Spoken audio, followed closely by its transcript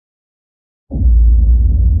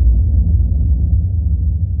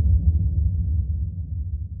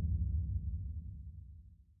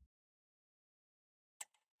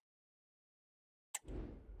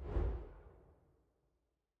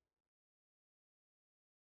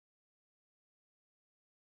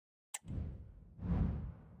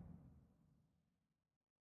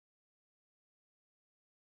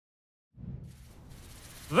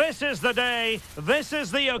This is the day, this is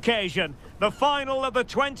the occasion. The final of the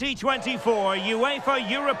 2024 UEFA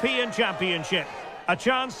European Championship. A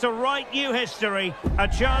chance to write new history, a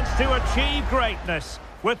chance to achieve greatness,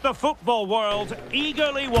 with the football world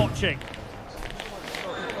eagerly watching.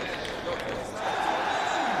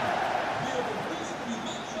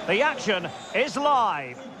 The action is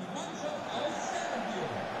live.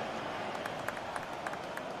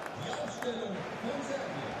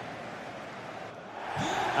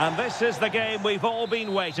 And this is the game we've all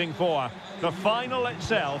been waiting for. The final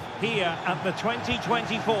itself here at the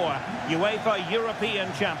 2024 UEFA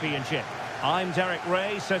European Championship. I'm Derek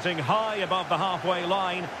Ray, sitting high above the halfway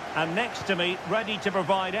line, and next to me, ready to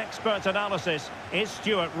provide expert analysis, is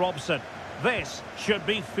Stuart Robson. This should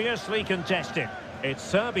be fiercely contested. It's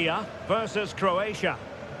Serbia versus Croatia.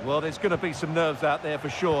 Well, there's going to be some nerves out there for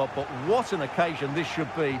sure, but what an occasion this should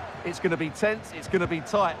be. It's going to be tense, it's going to be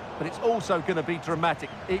tight, but it's also going to be dramatic.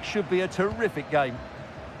 It should be a terrific game.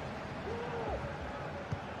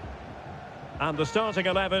 And the starting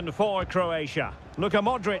 11 for Croatia. Luka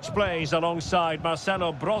Modric plays alongside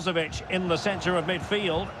Marcelo Brozovic in the centre of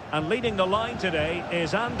midfield, and leading the line today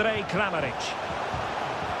is Andrej Kramaric.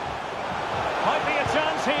 Might be a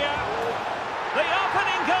chance here. The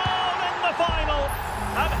opening goal in the final.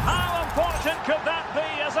 And how important could that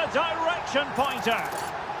be as a direction pointer?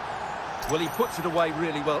 Well, he puts it away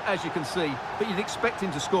really well, as you can see, but you'd expect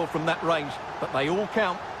him to score from that range, but they all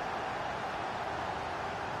count.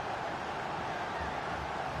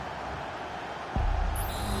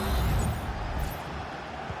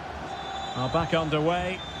 Are back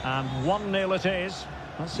underway, and 1-0 it is.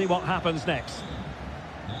 Let's see what happens next.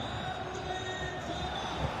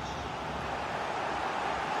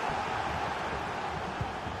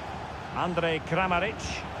 Andrej Kramaric.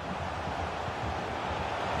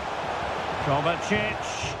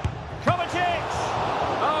 Kovacic.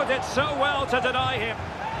 Oh, did so well to deny him.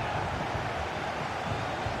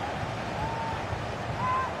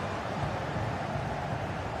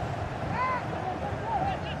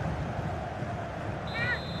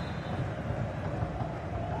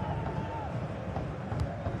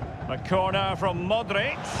 A corner from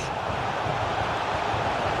Modric.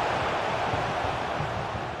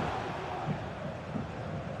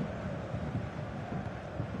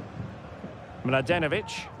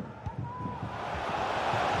 Mladenovic.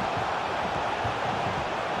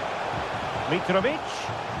 Mitrovic.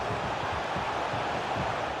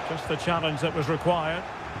 Just the challenge that was required.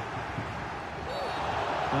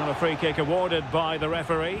 And a free kick awarded by the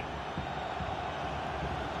referee.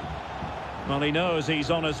 Well, he knows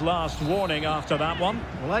he's on his last warning after that one.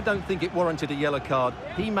 Well, I don't think it warranted a yellow card.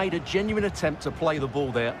 He made a genuine attempt to play the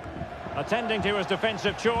ball there. Attending to his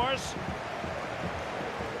defensive chores.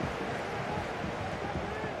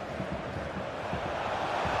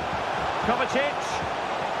 Kovacic.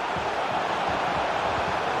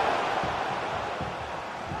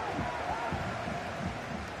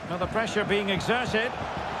 Now the pressure being exerted.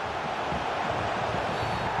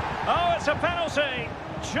 Oh, it's a penalty.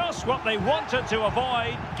 Just what they wanted to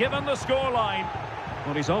avoid, given the scoreline.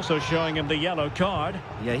 Well, he's also showing him the yellow card.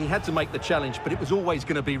 Yeah, he had to make the challenge, but it was always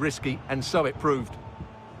going to be risky, and so it proved.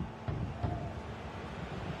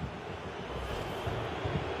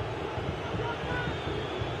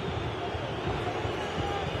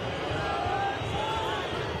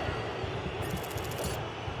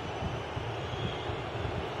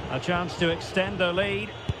 A chance to extend their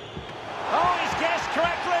lead. Oh, he's guessed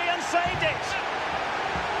correctly and saved it.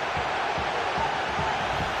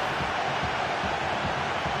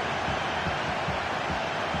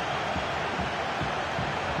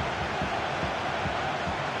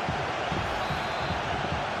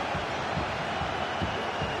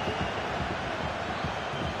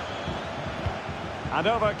 And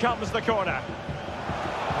over comes the corner.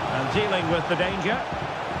 And dealing with the danger.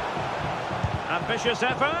 Ambitious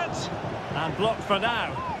effort. And blocked for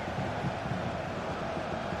now.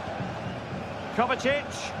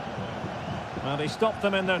 Kovacic. Well, he stopped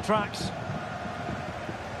them in their tracks.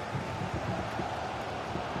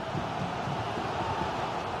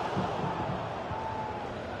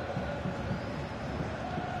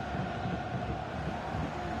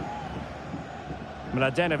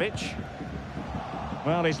 Mladenovic.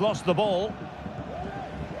 Well, he's lost the ball.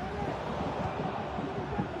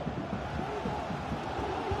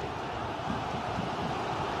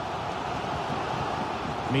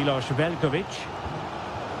 Milos Veljkovic.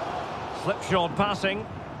 Slipshod passing.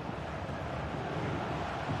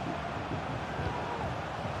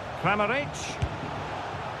 Kramaric.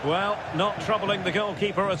 Well, not troubling the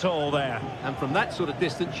goalkeeper at all there. And from that sort of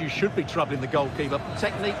distance, you should be troubling the goalkeeper.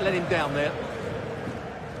 Technique let him down there.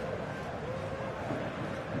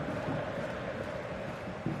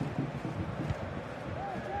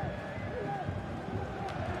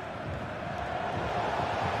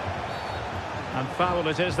 Foul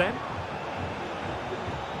it is then.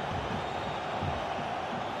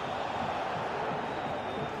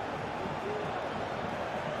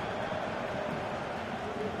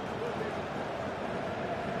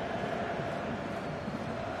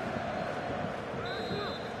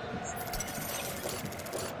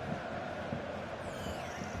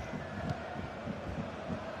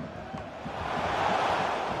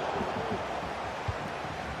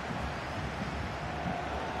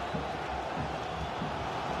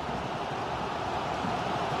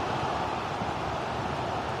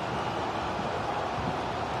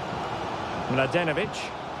 Mladenovic.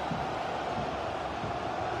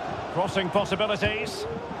 Crossing possibilities.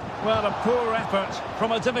 Well, a poor effort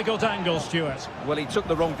from a difficult angle, Stuart. Well, he took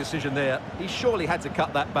the wrong decision there. He surely had to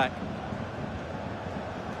cut that back.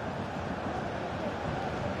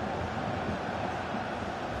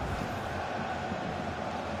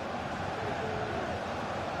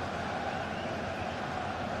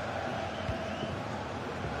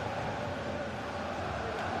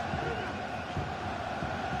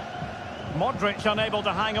 Modric unable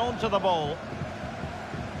to hang on to the ball.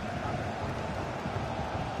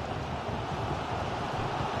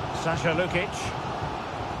 Sasha Lukic.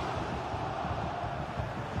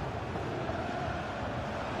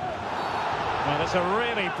 Well, it's a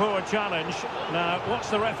really poor challenge. Now, what's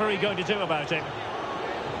the referee going to do about it?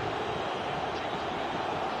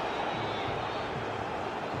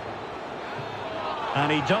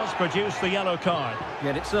 And he does produce the yellow card. Yeah,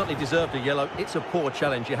 and it certainly deserved a yellow. It's a poor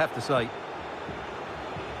challenge, you have to say.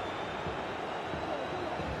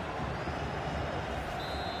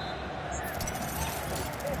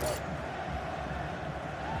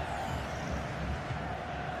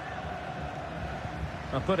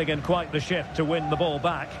 And putting in quite the shift to win the ball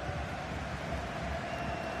back.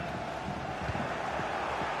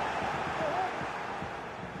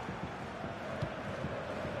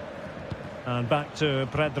 And back to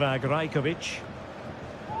Predrag Rajkovic.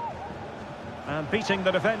 And beating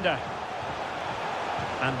the defender.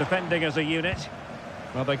 And defending as a unit.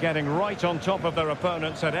 Well, they're getting right on top of their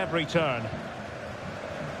opponents at every turn.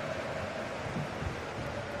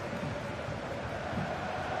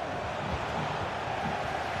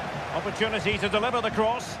 Opportunity to deliver the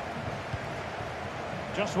cross.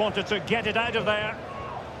 Just wanted to get it out of there.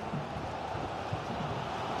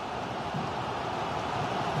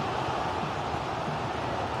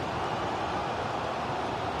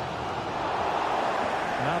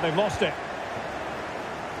 Now they've lost it.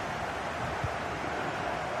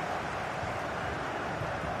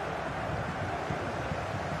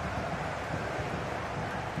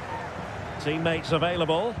 Teammates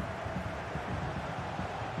available.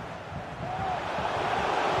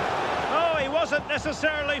 Wasn't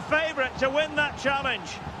necessarily favourite to win that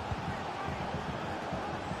challenge.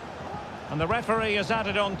 And the referee has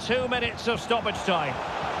added on 2 minutes of stoppage time.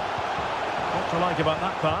 What to like about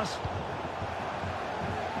that pass?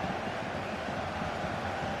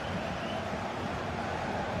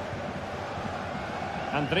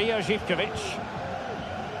 Andrija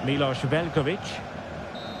Živkovic. Milos Veljkovic.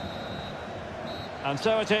 And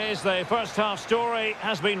so it is, the first half story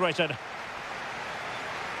has been written.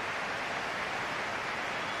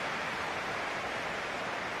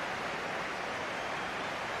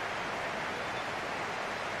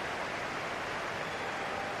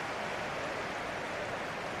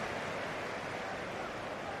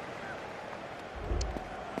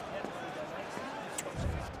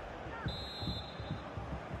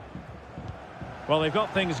 Well, they've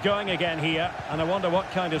got things going again here, and I wonder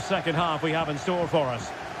what kind of second half we have in store for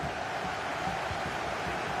us.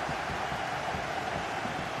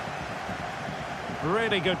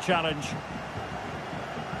 Really good challenge.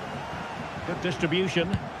 Good distribution.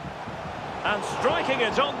 And striking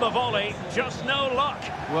it on the volley, just no luck.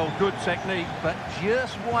 Well, good technique, but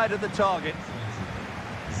just wide of the target.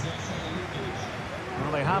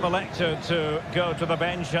 Well, they have elected to go to the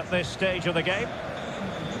bench at this stage of the game.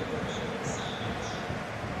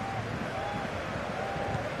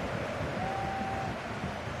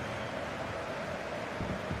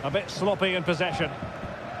 A bit sloppy in possession.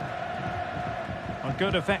 A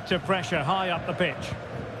good effective pressure high up the pitch.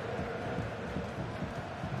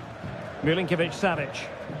 Milinkovic-Savic.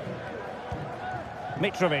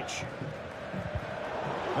 Mitrovic.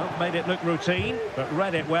 Well, made it look routine, but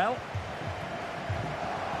read it well.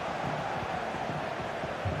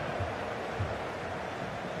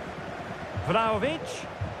 Vlahovic.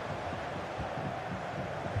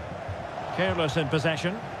 Careless in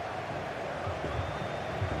possession.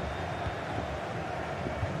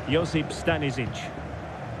 Josip Stanisic.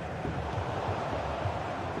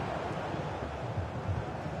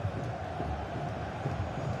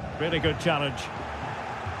 Really good challenge.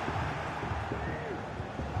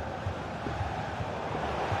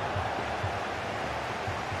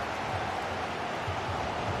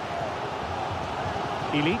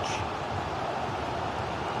 Ilic.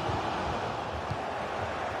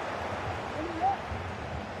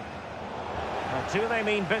 Do they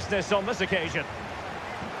mean business on this occasion?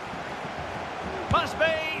 Must be!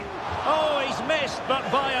 Oh, he's missed,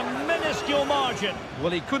 but by a minuscule margin.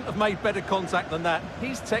 Well, he couldn't have made better contact than that.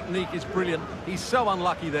 His technique is brilliant. He's so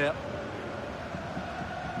unlucky there.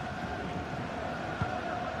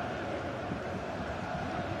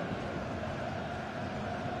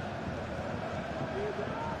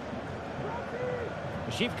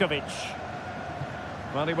 Živkovic.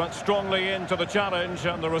 Well, he went strongly into the challenge,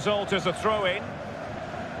 and the result is a throw-in.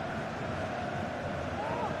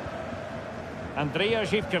 Andrija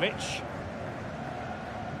Živkovic.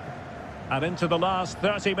 And into the last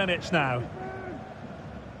 30 minutes now.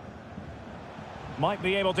 Might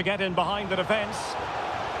be able to get in behind the defence.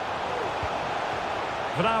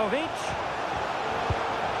 Vlahovic.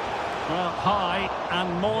 Well, high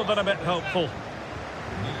and more than a bit hopeful.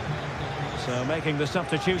 So making the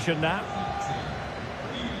substitution now.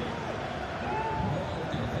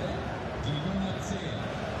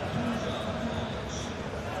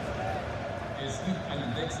 Es gibt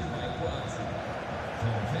einen Wechsel bei Kroatien.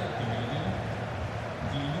 Vom Feld gegangen,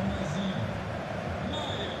 die Nummer 7,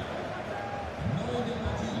 Meier. Neu der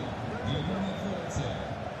Partie, die Nummer 14,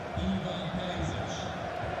 Ivan Perisic.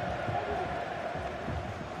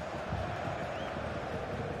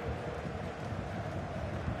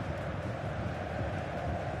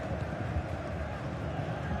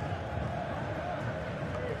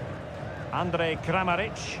 Andrej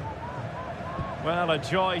Kramaric. Well, a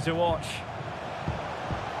joy to watch.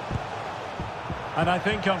 And I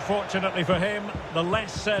think, unfortunately for him, the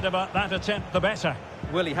less said about that attempt, the better.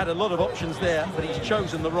 Well, he had a lot of options there, but he's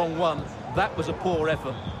chosen the wrong one. That was a poor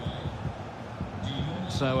effort.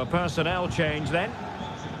 So a personnel change then.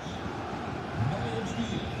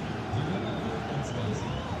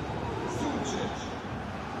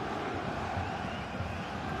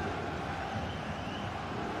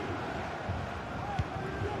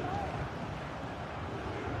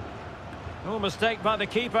 No mistake by the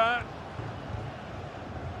keeper.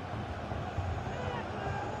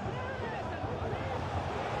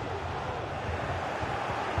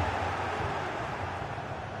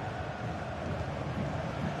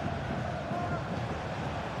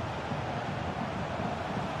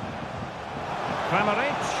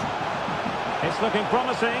 Kramaric. It's looking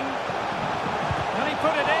promising. Can he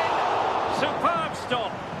put it in? Superb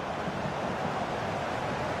stop.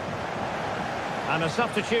 And a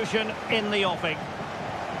substitution in the offing.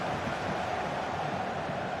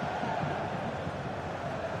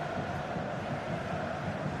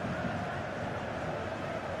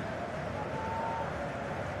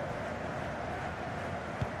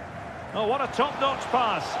 Oh, what a top-notch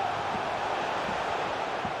pass.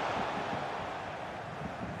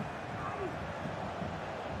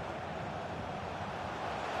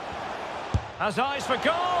 Has eyes for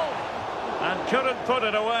goal. And couldn't put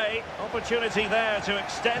it away. Opportunity there to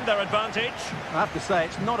extend their advantage. I have to say,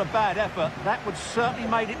 it's not a bad effort. That would certainly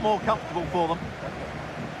made it more comfortable for them.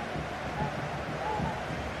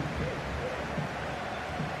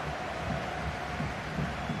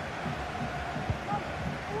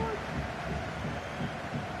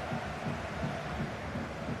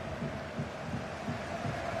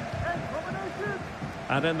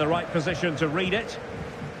 And in the right position to read it.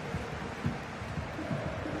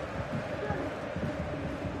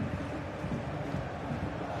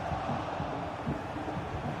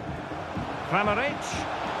 Kramaric.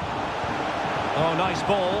 Oh, nice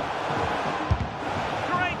ball.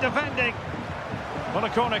 Great defending. What a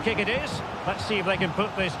corner kick it is. Let's see if they can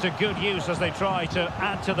put this to good use as they try to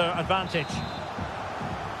add to their advantage.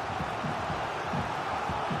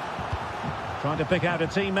 Trying to pick out a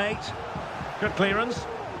teammate. Good clearance.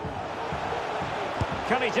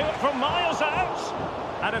 Can he do it from miles out?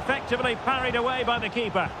 And effectively parried away by the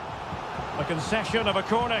keeper. A concession of a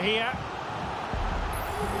corner here.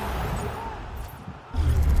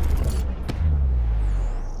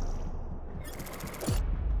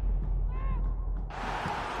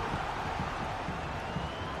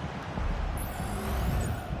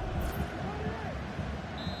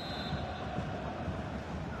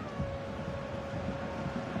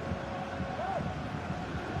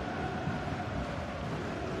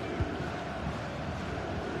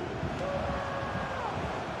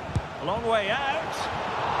 Long way out.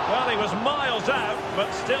 Well, he was miles out,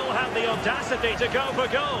 but still had the audacity to go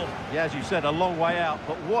for goal. Yeah, as you said, a long way out,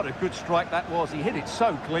 but what a good strike that was. He hit it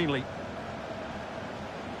so cleanly.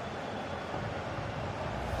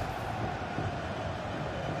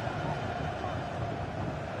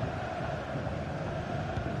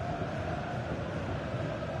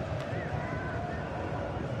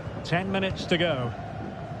 Ten minutes to go.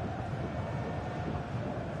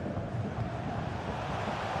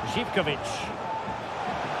 Zivkovic.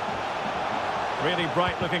 Really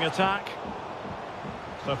bright-looking attack.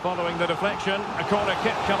 So following the deflection, a corner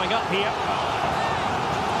kick coming up here.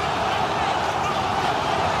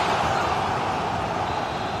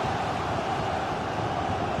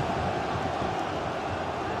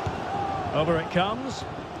 Over it comes.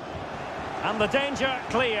 And the danger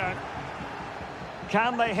cleared.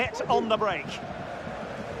 Can they hit on the break?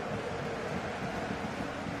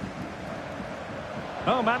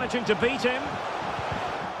 Oh, managing to beat him.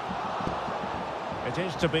 It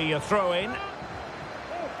is to be a throw-in.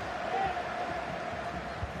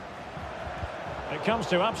 It comes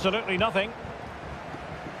to absolutely nothing.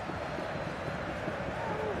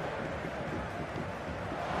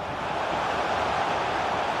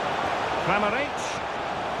 Kramaric.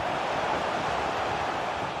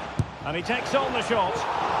 And he takes on the shot.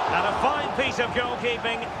 And a fine piece of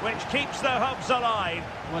goalkeeping which keeps the hopes alive.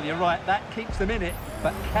 Well, you're right, that keeps them in it.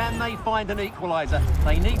 But can they find an equaliser?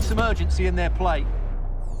 They need some urgency in their play.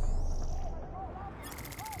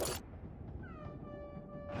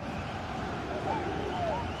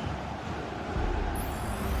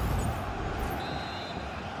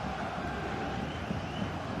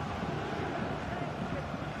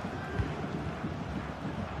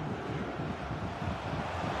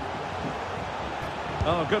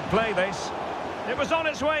 Oh, good play this. It was on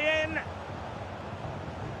its way in.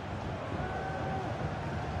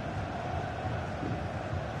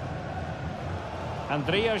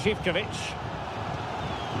 Andrija Zivkovic.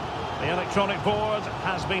 The electronic board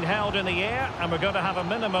has been held in the air and we're going to have a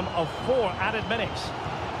minimum of 4 added minutes.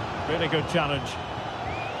 Really good challenge.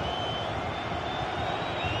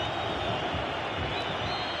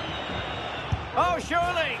 Oh,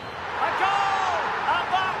 surely! A goal! And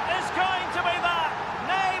that is going to be that!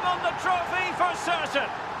 Name on the trophy for certain!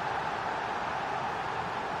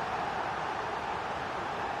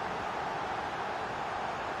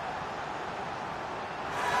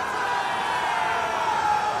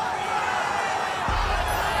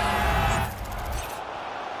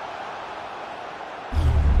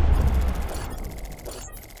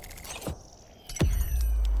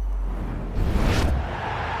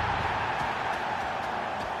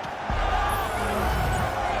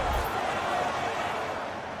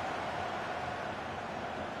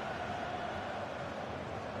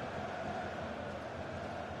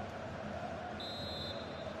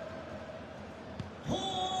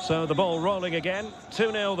 So the ball rolling again,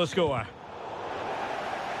 2-0 the score.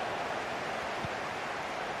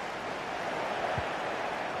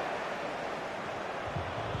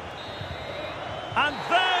 And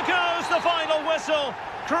there goes the final whistle.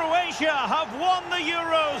 Croatia have won the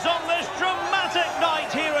Euros on this dramatic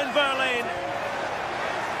night here in Berlin.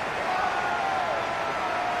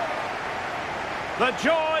 The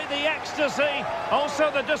joy, the ecstasy,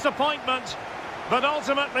 also the disappointment, but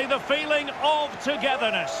ultimately the feeling of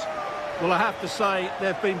togetherness. Well, I have to say,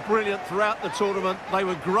 they've been brilliant throughout the tournament. They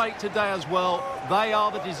were great today as well. They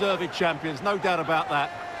are the deserved champions, no doubt about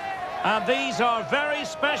that. And these are very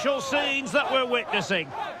special scenes that we're witnessing.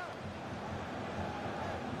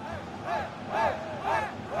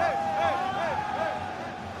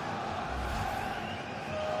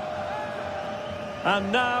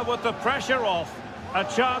 And now, with the pressure off, a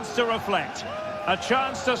chance to reflect, a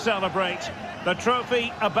chance to celebrate. The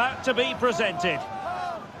trophy about to be presented.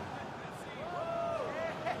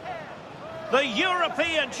 The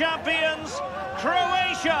European champions,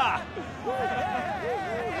 Croatia!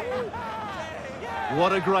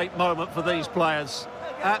 What a great moment for these players.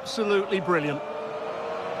 Absolutely brilliant.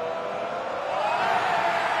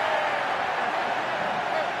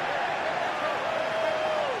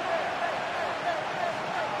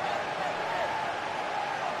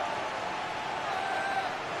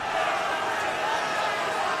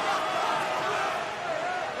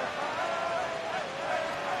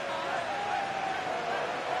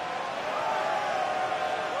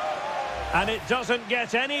 And it doesn't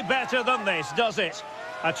get any better than this, does it?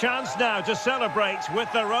 A chance now to celebrate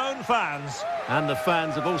with their own fans. And the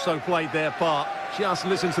fans have also played their part. Just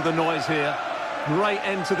listen to the noise here. Great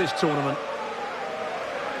end to this tournament.